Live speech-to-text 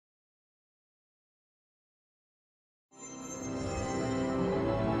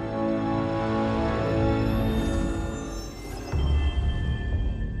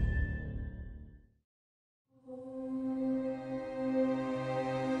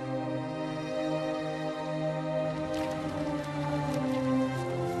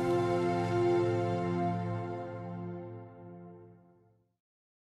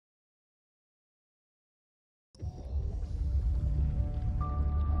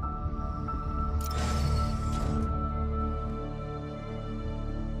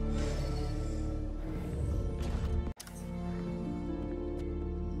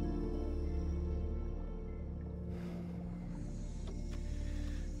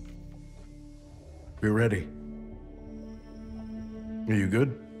We're ready. Are you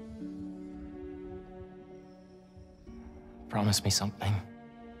good? Promise me something.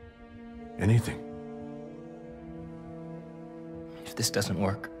 Anything. If this doesn't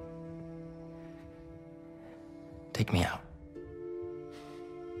work, take me out.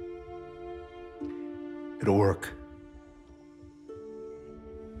 It'll work.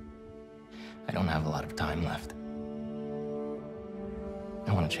 I don't have a lot of time left.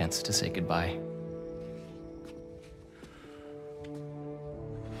 I want a chance to say goodbye.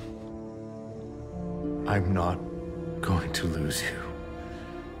 I'm not going to lose you.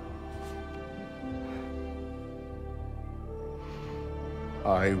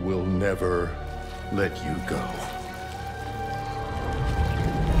 I will never let you go.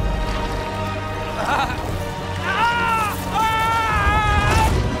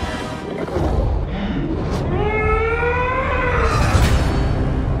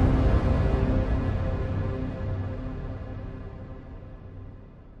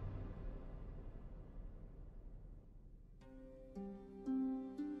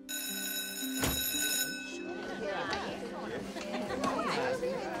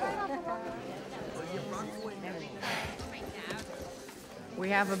 We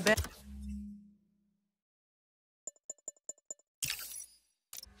have a bit.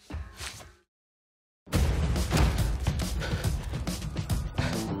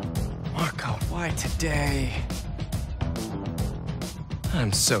 Marco, why today?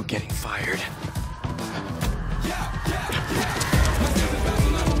 I'm so getting fired.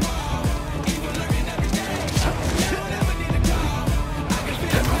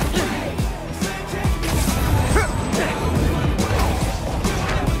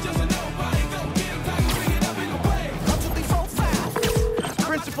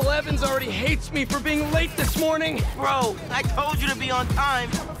 Evans already hates me for being late this morning. Bro, I told you to be on time.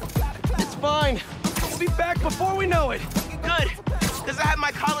 It's fine. We'll be back before we know it. Good, because I had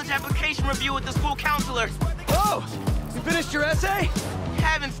my college application review with the school counselor. Oh, you finished your essay?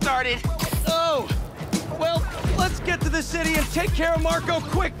 Haven't started. Oh, well, let's get to the city and take care of Marco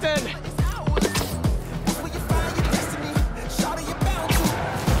quick then.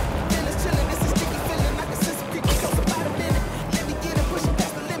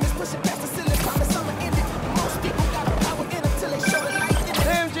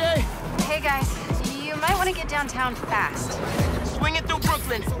 Get downtown fast. Swing it through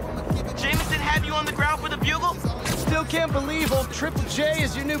Brooklyn. Jameson have you on the ground for the bugle? Still can't believe old Triple J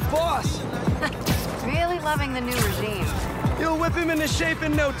is your new boss. Really loving the new regime. You'll whip him into shape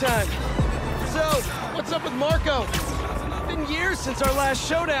in no time. So, what's up with Marco? Been years since our last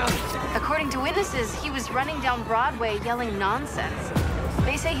showdown. According to witnesses, he was running down Broadway yelling nonsense.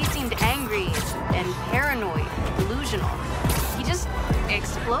 They say he seemed angry and paranoid, delusional. He just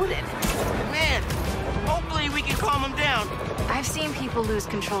exploded. Man, hopefully we can calm him down. I've seen people lose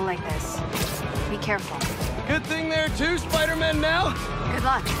control like this. Be careful. Good thing there are two Spider-Men now. Good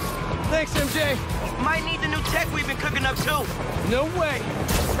luck. Thanks, MJ. Might need the new tech we've been cooking up too. No way.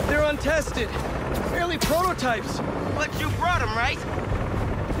 They're untested. Barely prototypes. But you brought them, right?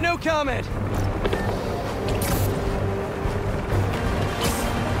 No comment.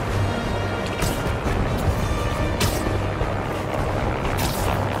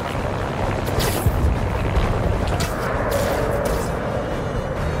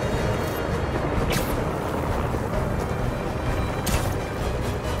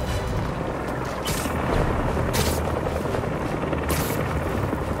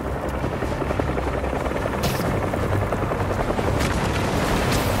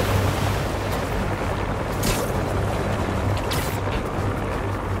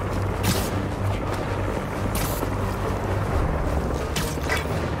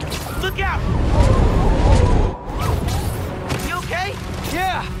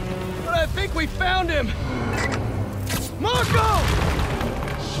 We found him! Marco!